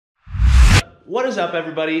What is up,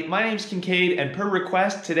 everybody? My name's Kincaid, and per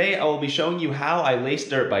request, today I will be showing you how I lace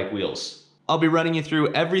dirt bike wheels. I'll be running you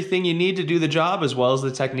through everything you need to do the job as well as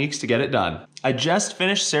the techniques to get it done. I just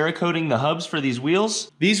finished Cerakoting the hubs for these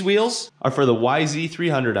wheels. These wheels are for the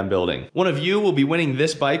YZ300 I'm building. One of you will be winning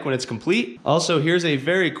this bike when it's complete. Also, here's a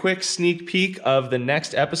very quick sneak peek of the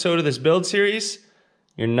next episode of this build series.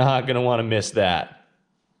 You're not gonna wanna miss that.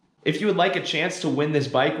 If you would like a chance to win this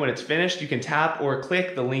bike when it's finished, you can tap or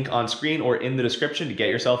click the link on screen or in the description to get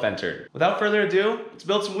yourself entered. Without further ado, let's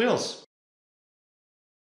build some wheels.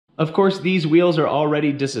 Of course, these wheels are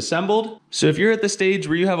already disassembled. So if you're at the stage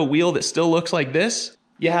where you have a wheel that still looks like this,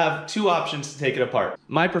 you have two options to take it apart.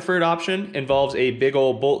 My preferred option involves a big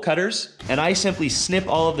old bolt cutters, and I simply snip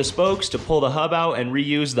all of the spokes to pull the hub out and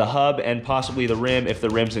reuse the hub and possibly the rim if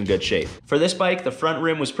the rim's in good shape. For this bike, the front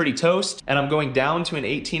rim was pretty toast, and I'm going down to an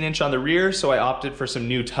 18-inch on the rear, so I opted for some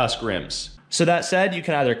new Tusk rims. So that said, you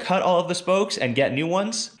can either cut all of the spokes and get new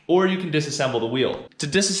ones, or you can disassemble the wheel. To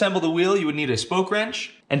disassemble the wheel, you would need a spoke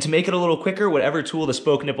wrench, and to make it a little quicker, whatever tool the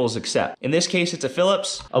spoke nipples accept. In this case, it's a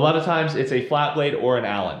Phillips. A lot of times it's a flat blade or an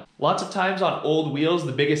Allen. Lots of times on old wheels,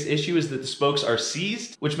 the biggest issue is that the spokes are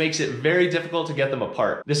seized, which makes it very difficult to get them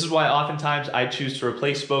apart. This is why oftentimes I choose to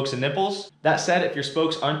replace spokes and nipples. That said, if your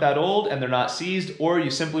spokes aren't that old and they're not seized, or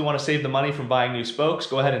you simply want to save the money from buying new spokes,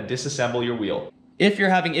 go ahead and disassemble your wheel. If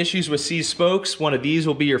you're having issues with seized spokes, one of these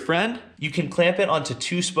will be your friend. You can clamp it onto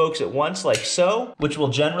two spokes at once like so, which will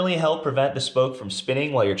generally help prevent the spoke from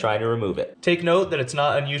spinning while you're trying to remove it. Take note that it's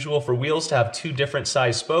not unusual for wheels to have two different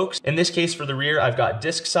size spokes. In this case for the rear, I've got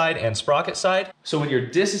disc side and sprocket side. So when you're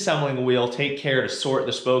disassembling a wheel, take care to sort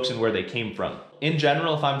the spokes and where they came from. In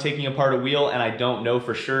general, if I'm taking apart a wheel and I don't know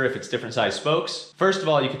for sure if it's different size spokes, first of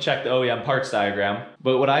all, you can check the OEM parts diagram.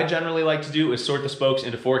 But what I generally like to do is sort the spokes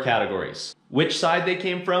into 4 categories: which side they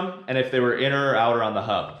came from, and if they were inner or outer on the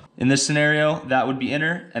hub. In this scenario, that would be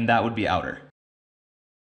inner and that would be outer.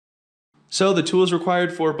 So the tools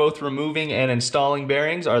required for both removing and installing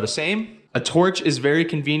bearings are the same. A torch is very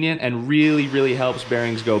convenient and really helps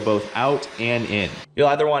bearings go both out and in. You'll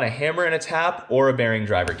either want a hammer and a tap or a bearing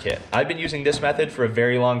driver kit. I've been using this method for a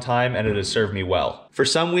very long time and it has served me well. For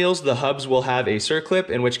some wheels, the hubs will have a circlip,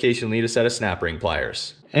 in which case you'll need a set of snap ring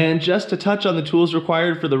pliers. And just to touch on the tools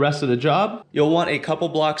required for the rest of the job, you'll want a couple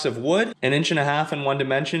blocks of wood. 1.5 inches in one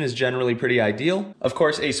dimension is generally pretty ideal. Of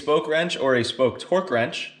course, a spoke wrench or a spoke torque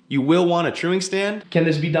wrench. You will want a truing stand. Can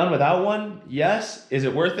this be done without one? Yes. Is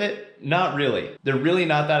it worth it? Not really. They're really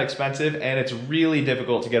not that expensive, and it's really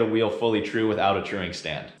difficult to get a wheel fully true without a truing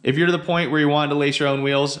stand. If you're to the point where you want to lace your own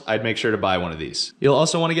wheels, I'd make sure to buy one of these. You'll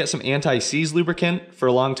also want to get some anti-seize lubricant. For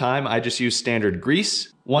a long time, I just used standard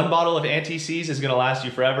grease. 1 bottle of anti-seize is gonna last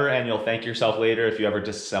you forever, and you'll thank yourself later if you ever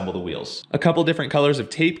disassemble the wheels. A couple different colors of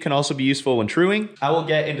tape can also be useful when truing. I will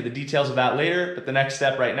get into the details of that later, but the next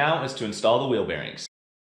step right now is to install the wheel bearings.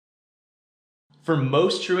 For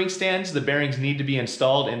most truing stands, the bearings need to be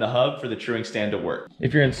installed in the hub for the truing stand to work.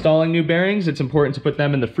 If you're installing new bearings, it's important to put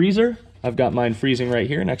them in the freezer. I've got mine freezing right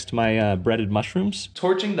here next to my breaded mushrooms.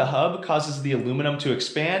 Torching the hub causes the aluminum to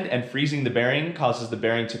expand, and freezing the bearing causes the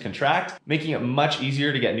bearing to contract, making it much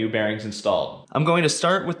easier to get new bearings installed. I'm going to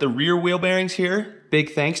start with the rear wheel bearings here.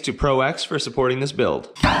 Big thanks to Pro X for supporting this build.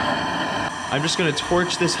 I'm just gonna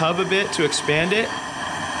torch this hub a bit to expand it.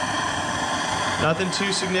 Nothing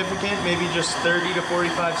too significant, maybe just 30 to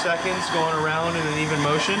 45 seconds going around in an even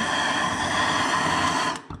motion.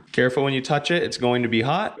 Careful when you touch it, it's going to be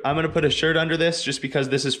hot. I'm gonna put a shirt under this just because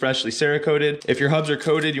this is freshly Cerakoted. If your hubs are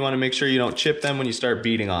coated, you wanna make sure you don't chip them when you start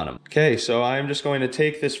beating on them. Okay, so I'm just going to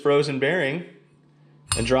take this frozen bearing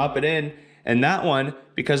and drop it in. And that one,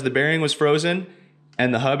 because the bearing was frozen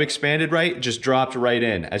and the hub expanded right, just dropped right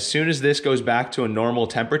in. As soon as this goes back to a normal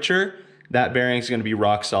temperature, that bearing's gonna be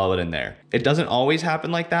rock solid in there. It doesn't always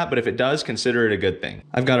happen like that, but if it does, consider it a good thing.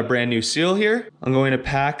 I've got a brand new seal here. I'm going to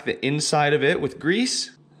pack the inside of it with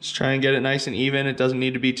grease. Just try and get it nice and even. It doesn't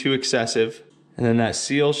need to be too excessive. And then that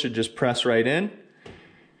seal should just press right in.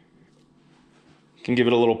 You can give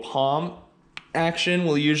it a little palm action,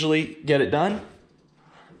 will usually get it done.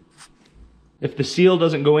 If the seal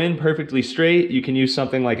doesn't go in perfectly straight, you can use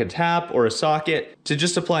something like a tap or a socket to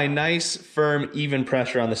just apply nice, firm, even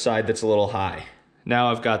pressure on the side that's a little high.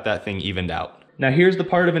 Now I've got that thing evened out. Now here's the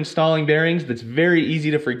part of installing bearings that's very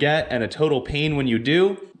easy to forget and a total pain when you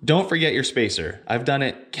do. Don't forget your spacer. I've done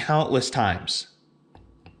it countless times.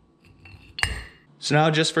 So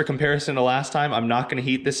now just for comparison to last time, I'm not gonna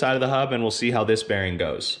heat this side of the hub and we'll see how this bearing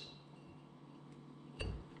goes.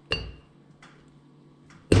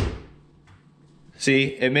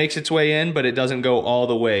 See, it makes its way in, but it doesn't go all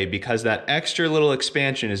the way because that extra little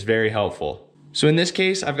expansion is very helpful. So in this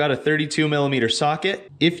case, I've got a 32mm socket.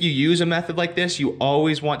 If you use a method like this, you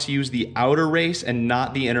always want to use the outer race and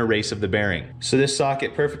not the inner race of the bearing. So this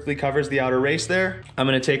socket perfectly covers the outer race there. I'm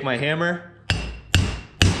gonna take my hammer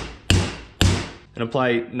and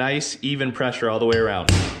apply nice, even pressure all the way around.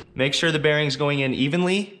 Make sure the bearing's going in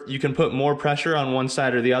evenly. You can put more pressure on one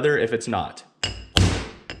side or the other if it's not.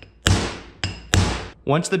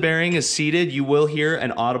 Once the bearing is seated, you will hear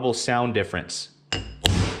an audible sound difference.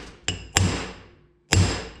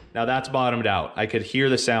 Now that's bottomed out. I could hear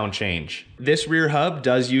the sound change. This rear hub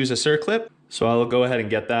does use a circlip, so I'll go ahead and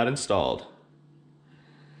get that installed.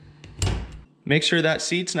 Make sure that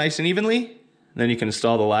seats nice and evenly, then you can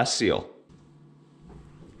install the last seal.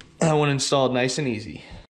 That one installed nice and easy.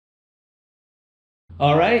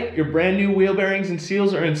 All right, your brand new wheel bearings and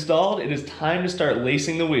seals are installed. It is time to start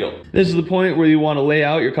lacing the wheel. This is the point where you want to lay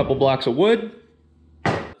out your couple blocks of wood,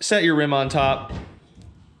 set your rim on top,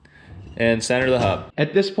 and center the hub.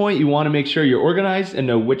 At this point, you want to make sure you're organized and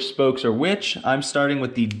know which spokes are which. I'm starting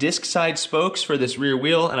with the disc side spokes for this rear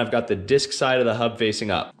wheel, and I've got the disc side of the hub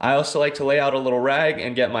facing up. I also like to lay out a little rag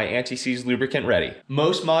and get my anti-seize lubricant ready.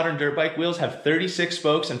 Most modern dirt bike wheels have 36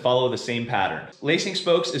 spokes and follow the same pattern. Lacing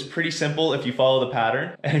spokes is pretty simple if you follow the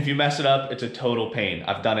pattern, and if you mess it up, it's a total pain.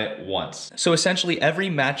 I've done it once. So essentially every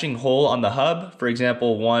matching hole on the hub, for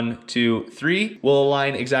example, 1, 2, 3, will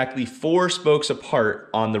align exactly 4 spokes apart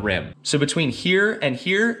on the rim. So between here and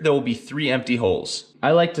here, there will be 3 empty holes.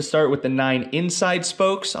 I like to start with the 9 inside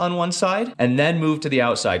spokes on one side and then move to the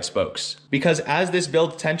outside spokes. Because as this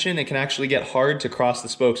builds tension, it can actually get hard to cross the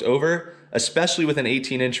spokes over, especially with an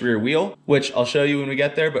 18-inch rear wheel, which I'll show you when we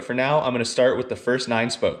get there, but for now, I'm gonna start with the first 9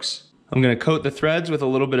 spokes. I'm gonna coat the threads with a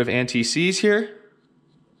little bit of anti-seize here.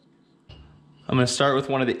 I'm gonna start with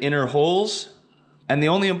one of the inner holes. And the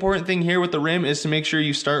only important thing here with the rim is to make sure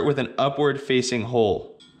you start with an upward facing hole.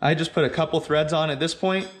 I just put a couple threads on at this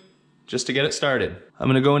point just to get it started. I'm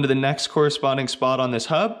gonna go into the next corresponding spot on this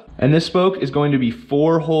hub, and this spoke is going to be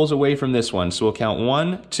 4 holes away from this one. So we'll count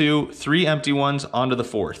 1, 2, 3 empty ones onto the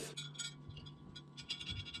 4th.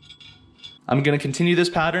 I'm gonna continue this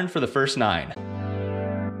pattern for the first 9.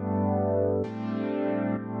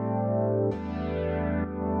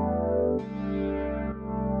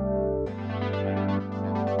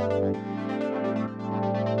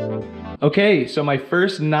 Okay, so my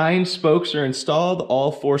first 9 spokes are installed,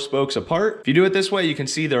 all 4 spokes apart. If you do it this way, you can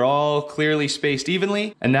see they're all clearly spaced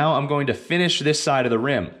evenly. And now I'm going to finish this side of the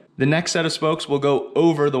rim. The next set of spokes will go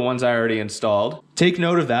over the ones I already installed. Take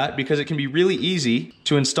note of that because it can be really easy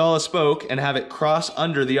to install a spoke and have it cross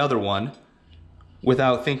under the other one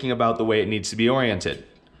without thinking about the way it needs to be oriented.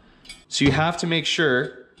 So you have to make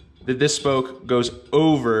sure that this spoke goes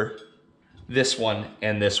over this one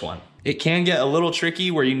and this one. It can get a little tricky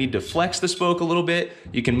where you need to flex the spoke a little bit.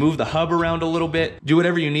 You can move the hub around a little bit. Do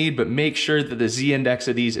whatever you need, but make sure that the Z-index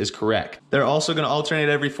of these is correct. They're also gonna alternate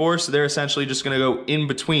every 4, so they're essentially just gonna go in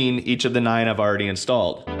between each of the 9 I've already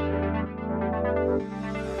installed.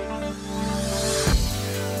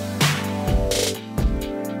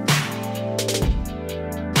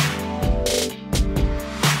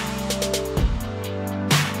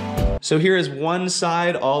 So here is one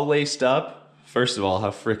side all laced up. First of all,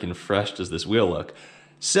 how freaking fresh does this wheel look?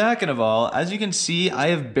 Second of all, as you can see, I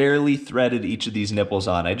have barely threaded each of these nipples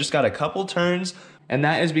on. I just got a couple turns, and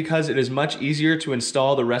that is because it is much easier to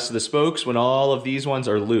install the rest of the spokes when all of these ones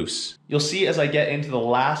are loose. You'll see as I get into the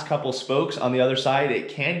last couple spokes on the other side, it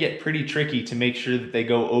can get pretty tricky to make sure that they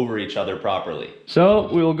go over each other properly. So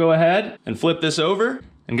we will go ahead and flip this over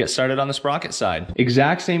and get started on the sprocket side.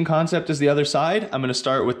 Exact same concept as the other side. I'm gonna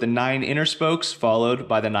start with the 9 inner spokes followed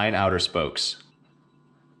by the 9 outer spokes.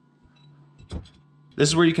 This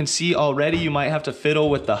is where you can see already you might have to fiddle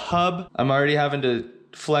with the hub. I'm already having to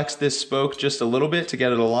flex this spoke just a little bit to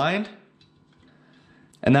get it aligned.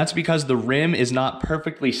 And that's because the rim is not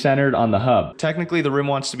perfectly centered on the hub. Technically, the rim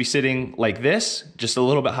wants to be sitting like this, just a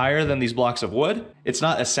little bit higher than these blocks of wood. It's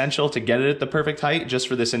not essential to get it at the perfect height just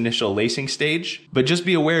for this initial lacing stage, but just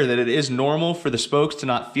be aware that it is normal for the spokes to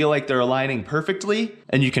not feel like they're aligning perfectly,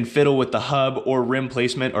 and you can fiddle with the hub or rim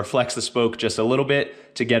placement or flex the spoke just a little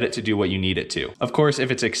bit to get it to do what you need it to. Of course,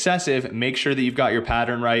 if it's excessive, make sure that you've got your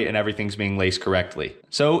pattern right and everything's being laced correctly.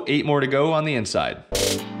 So 8 more to go on the inside.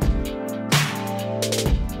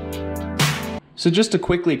 So just to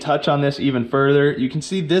quickly touch on this even further, you can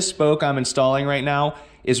see this spoke I'm installing right now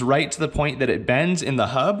is right to the point that it bends in the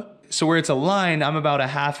hub. So where it's aligned, I'm about a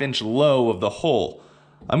 1/2 inch low of the hole.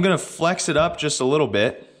 I'm gonna flex it up just a little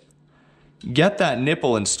bit, get that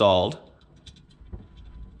nipple installed,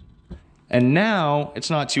 and now it's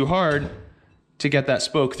not too hard to get that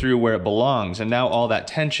spoke through where it belongs, and now all that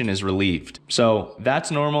tension is relieved. So that's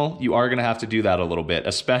normal. You are gonna have to do that a little bit,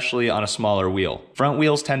 especially on a smaller wheel. Front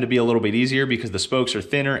wheels tend to be a little bit easier because the spokes are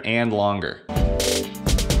thinner and longer.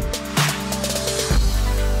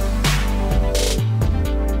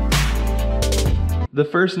 The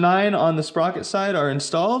first 9 on the sprocket side are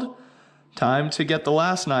installed. Time to get the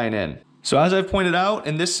last 9 in. So as I've pointed out,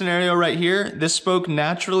 in this scenario right here, this spoke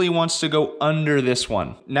naturally wants to go under this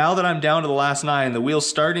one. Now that I'm down to the last 9, the wheel's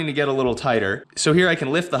starting to get a little tighter. So here I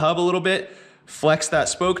can lift the hub a little bit, flex that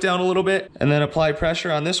spoke down a little bit, and then apply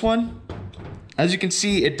pressure on this one. As you can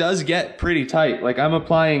see, it does get pretty tight. Like, I'm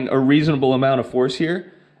applying a reasonable amount of force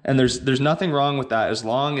here, and there's nothing wrong with that as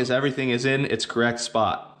long as everything is in its correct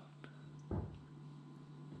spot.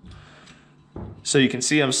 So you can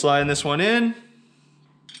see I'm sliding this one in.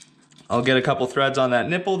 I'll get a couple threads on that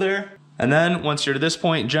nipple there. And then once you're to this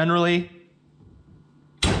point, generally,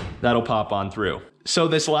 that'll pop on through. So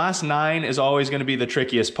this last 9 is always gonna be the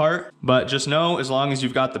trickiest part, but just know as long as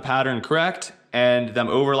you've got the pattern correct and them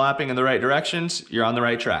overlapping in the right directions, you're on the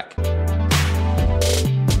right track.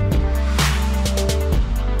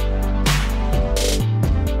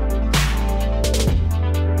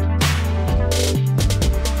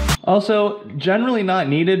 Also, generally not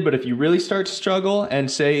needed, but if you really start to struggle and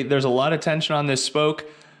say there's a lot of tension on this spoke,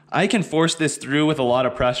 I can force this through with a lot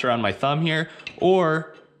of pressure on my thumb here,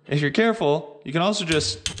 or if you're careful, you can also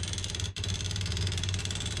just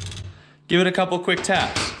give it a couple quick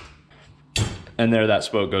taps, and there that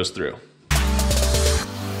spoke goes through.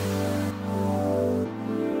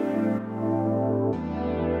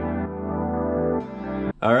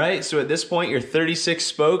 All right, so at this point, your 36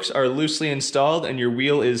 spokes are loosely installed and your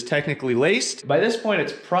wheel is technically laced. By this point,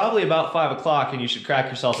 it's probably about 5 o'clock and you should crack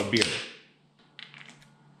yourself a beer.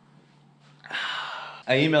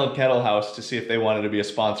 I emailed Kettle House to see if they wanted to be a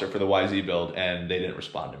sponsor for the YZ build and they didn't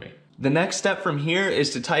respond to me. The next step from here is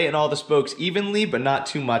to tighten all the spokes evenly, but not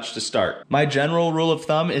too much to start. My general rule of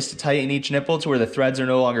thumb is to tighten each nipple to where the threads are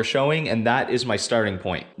no longer showing, and that is my starting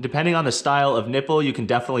point. Depending on the style of nipple, you can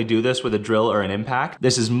definitely do this with a drill or an impact.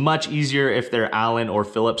 This is much easier if they're Allen or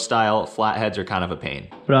Phillips style. Flatheads are kind of a pain.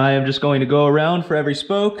 But I am just going to go around for every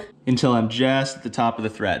spoke until I'm just at the top of the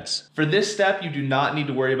threads. For this step, you do not need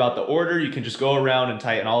to worry about the order. You can just go around and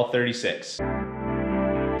tighten all 36.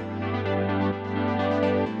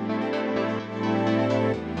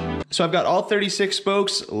 So I've got all 36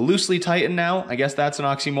 spokes loosely tightened now. I guess that's an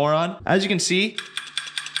oxymoron. As you can see,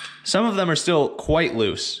 some of them are still quite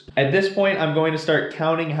loose. At this point, I'm going to start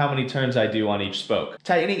counting how many turns I do on each spoke.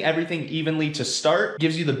 Tightening everything evenly to start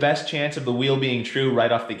gives you the best chance of the wheel being true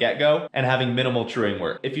right off the get-go and having minimal truing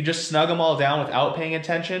work. If you just snug them all down without paying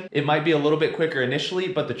attention, it might be a little bit quicker initially,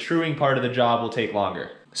 but the truing part of the job will take longer.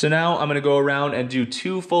 So now I'm gonna go around and do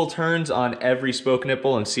 2 full turns on every spoke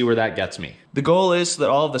nipple and see where that gets me. The goal is so that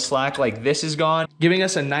all of the slack like this is gone, giving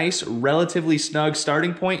us a nice, relatively snug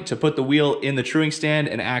starting point to put the wheel in the truing stand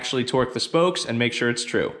and actually torque the spokes and make sure it's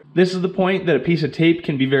true. This is the point that a piece of tape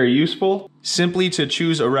can be very useful, simply to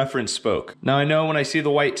choose a reference spoke. Now I know when I see the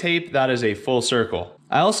white tape, that is a full circle.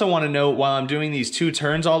 I also want to note while I'm doing these 2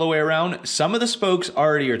 turns all the way around, some of the spokes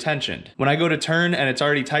already are tensioned. When I go to turn and it's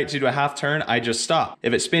already tight to do a half turn, I just stop.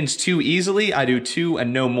 If it spins too easily, I do 2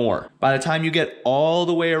 and no more. By the time you get all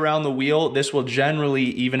the way around the wheel, this will generally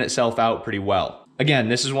even itself out pretty well. Again,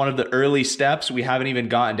 this is one of the early steps. We haven't even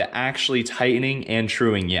gotten to actually tightening and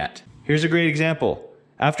truing yet. Here's a great example.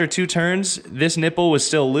 After 2 turns, this nipple was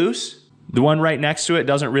still loose. The one right next to it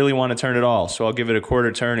doesn't really want to turn at all, so I'll give it a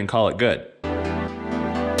quarter turn and call it good.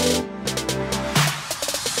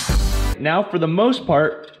 Now, for the most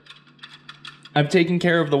part, I've taken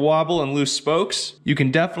care of the wobble and loose spokes. You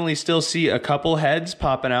can definitely still see a couple heads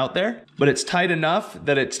popping out there, but it's tight enough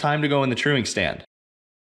that it's time to go in the truing stand.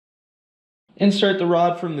 Insert the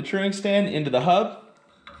rod from the truing stand into the hub.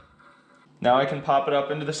 Now I can pop it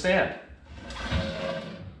up into the stand.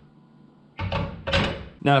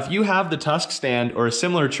 Now, if you have the tusk stand or a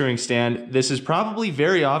similar truing stand, this is probably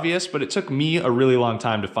very obvious, but it took me a really long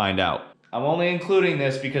time to find out. I'm only including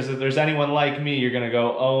this because if there's anyone like me, you're gonna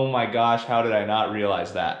go, oh my gosh, how did I not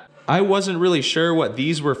realize that? I wasn't really sure what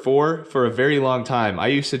these were for a very long time. I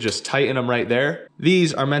used to just tighten them right there.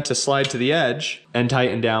 These are meant to slide to the edge and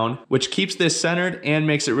tighten down, which keeps this centered and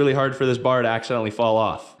makes it really hard for this bar to accidentally fall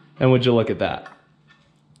off. And would you look at that?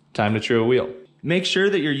 Time to true a wheel. Make sure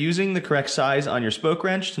that you're using the correct size on your spoke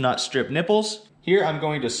wrench to not strip nipples. Here I'm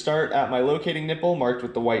going to start at my locating nipple marked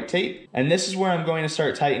with the white tape, and this is where I'm going to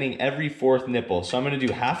start tightening every 4th nipple. So I'm going to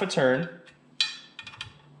do half a turn,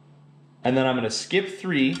 and then I'm going to skip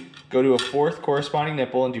 3, go to a 4th corresponding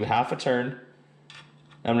nipple and do half a turn,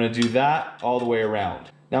 I'm gonna do that all the way around.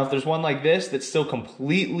 Now, if there's one like this that's still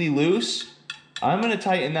completely loose, I'm gonna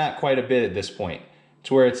tighten that quite a bit at this point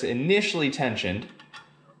to where it's initially tensioned,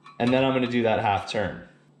 and then I'm gonna do that half turn.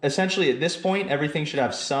 Essentially, at this point, everything should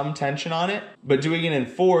have some tension on it, but doing it in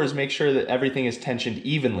fours, make sure that everything is tensioned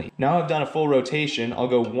evenly. Now I've done a full rotation, I'll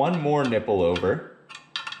go one more nipple over,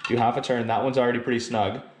 do half a turn, that one's already pretty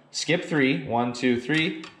snug. Skip 3, 1, 2,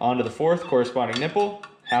 3, onto the fourth corresponding nipple,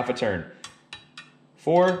 half a turn.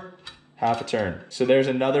 4, half a turn. So there's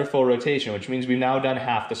another full rotation, which means we've now done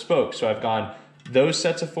half the spoke. So I've gone those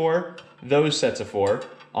sets of 4, those sets of 4,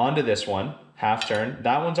 onto this one, half turn.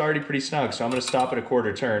 That one's already pretty snug, so I'm gonna stop at a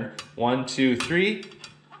quarter turn. 1, 2, 3.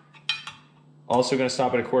 Also gonna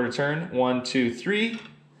stop at a quarter turn. 1, 2, 3.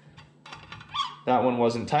 That one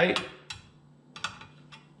wasn't tight.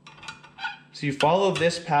 So you follow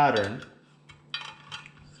this pattern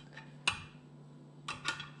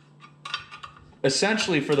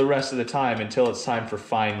essentially for the rest of the time until it's time for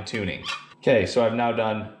fine tuning. Okay, so I've now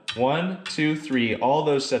done 1, 2, 3, all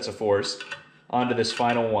those sets of 4s onto this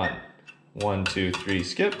final one. 1, 2, 3,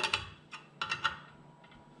 skip.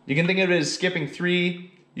 You can think of it as skipping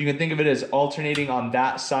 3. You can think of it as alternating on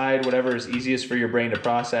that side, whatever is easiest for your brain to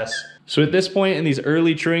process. So at this point in these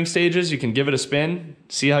early truing stages, you can give it a spin,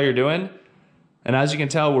 see how you're doing. And as you can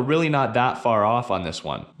tell, we're really not that far off on this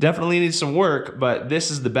one. Definitely needs some work, but this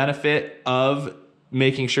is the benefit of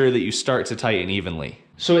making sure that you start to tighten evenly.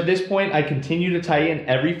 So at this point, I continue to tighten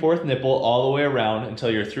every fourth nipple all the way around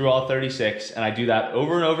until you're through all 36, and I do that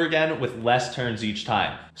over and over again with less turns each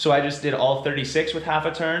time. So I just did all 36 with half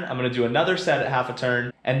a turn. I'm gonna do another set at half a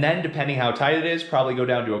turn, and then depending how tight it is, probably go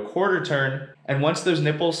down to a quarter turn. And once those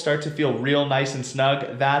nipples start to feel real nice and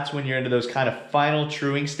snug, that's when you're into those kind of final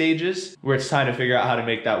truing stages where it's time to figure out how to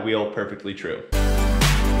make that wheel perfectly true.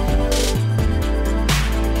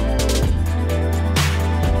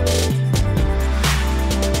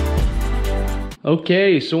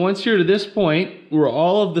 Okay, so once you're to this point where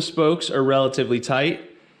all of the spokes are relatively tight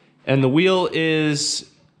and the wheel is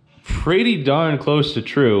pretty darn close to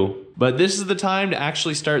true, but this is the time to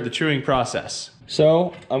actually start the truing process.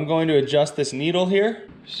 So I'm going to adjust this needle here.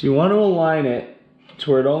 So you want to align it to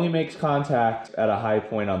where it only makes contact at a high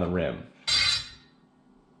point on the rim.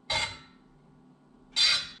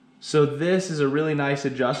 So this is a really nice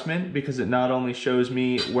adjustment because it not only shows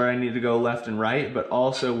me where I need to go left and right, but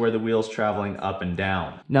also where the wheel's traveling up and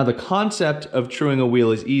down. Now the concept of truing a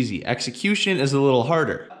wheel is easy. Execution is a little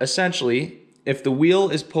harder. Essentially, if the wheel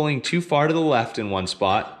is pulling too far to the left in one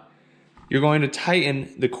spot, you're going to tighten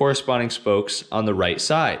the corresponding spokes on the right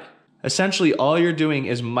side. Essentially, all you're doing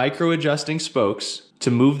is micro-adjusting spokes to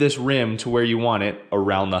move this rim to where you want it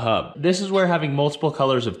around the hub. This is where having multiple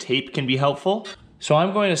colors of tape can be helpful. So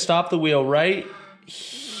I'm going to stop the wheel right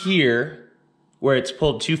here where it's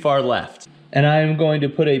pulled too far left. And I'm going to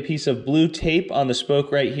put a piece of blue tape on the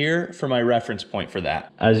spoke right here for my reference point for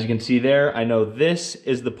that. As you can see there, I know this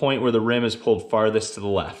is the point where the rim is pulled farthest to the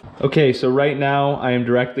left. Okay, so right now I am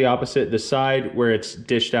directly opposite the side where it's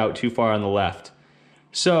dished out too far on the left.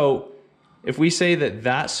 So if we say that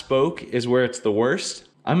that spoke is where it's the worst,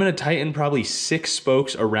 I'm gonna tighten probably 6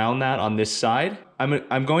 spokes around that on this side.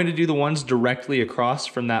 I'm going to do the ones directly across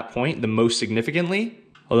from that point the most significantly,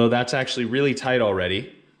 although that's actually really tight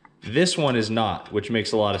already. This one is not, which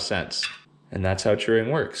makes a lot of sense. And that's how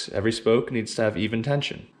truing works. Every spoke needs to have even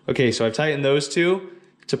tension. Okay, so I've tightened those 2.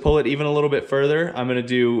 To pull it even a little bit further, I'm gonna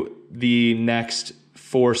do the next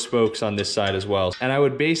 4 spokes on this side as well. And I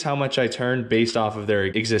would base how much I turn based off of their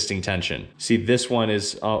existing tension. See, this one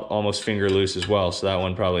is almost finger loose as well, so that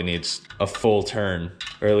one probably needs a full turn,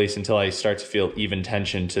 or at least until I start to feel even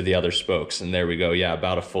tension to the other spokes. And there we go, yeah,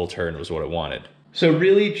 about a full turn was what it wanted. So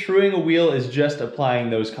really, truing a wheel is just applying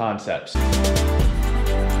those concepts.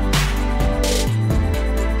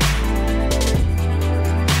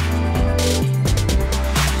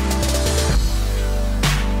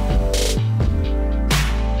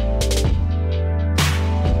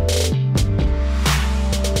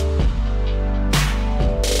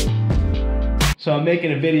 So I'm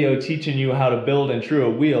making a video teaching you how to build and true a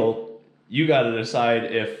wheel. You gotta decide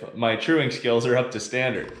if my truing skills are up to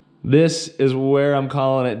standard. This is where I'm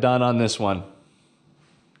calling it done on this one.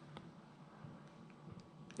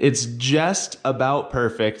 It's just about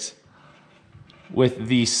perfect with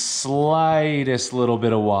the slightest little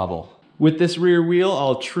bit of wobble. With this rear wheel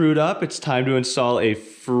all trued up, it's time to install a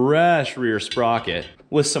fresh rear sprocket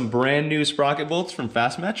with some brand new sprocket bolts from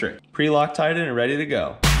Fastmetric. Pre-Loctited and ready to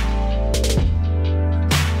go.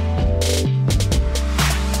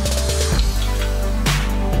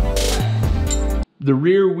 The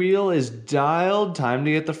rear wheel is dialed, time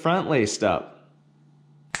to get the front laced up.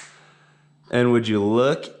 And would you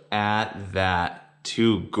look at that?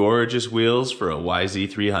 2 gorgeous wheels for a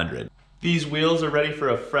YZ300. These wheels are ready for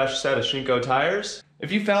a fresh set of Shinko tires.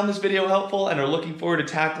 If you found this video helpful and are looking forward to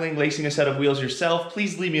tackling lacing a set of wheels yourself,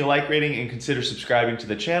 please leave me a like rating and consider subscribing to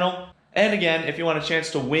the channel. And again, if you want a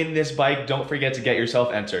chance to win this bike, don't forget to get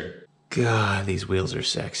yourself entered. God, these wheels are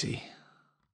sexy.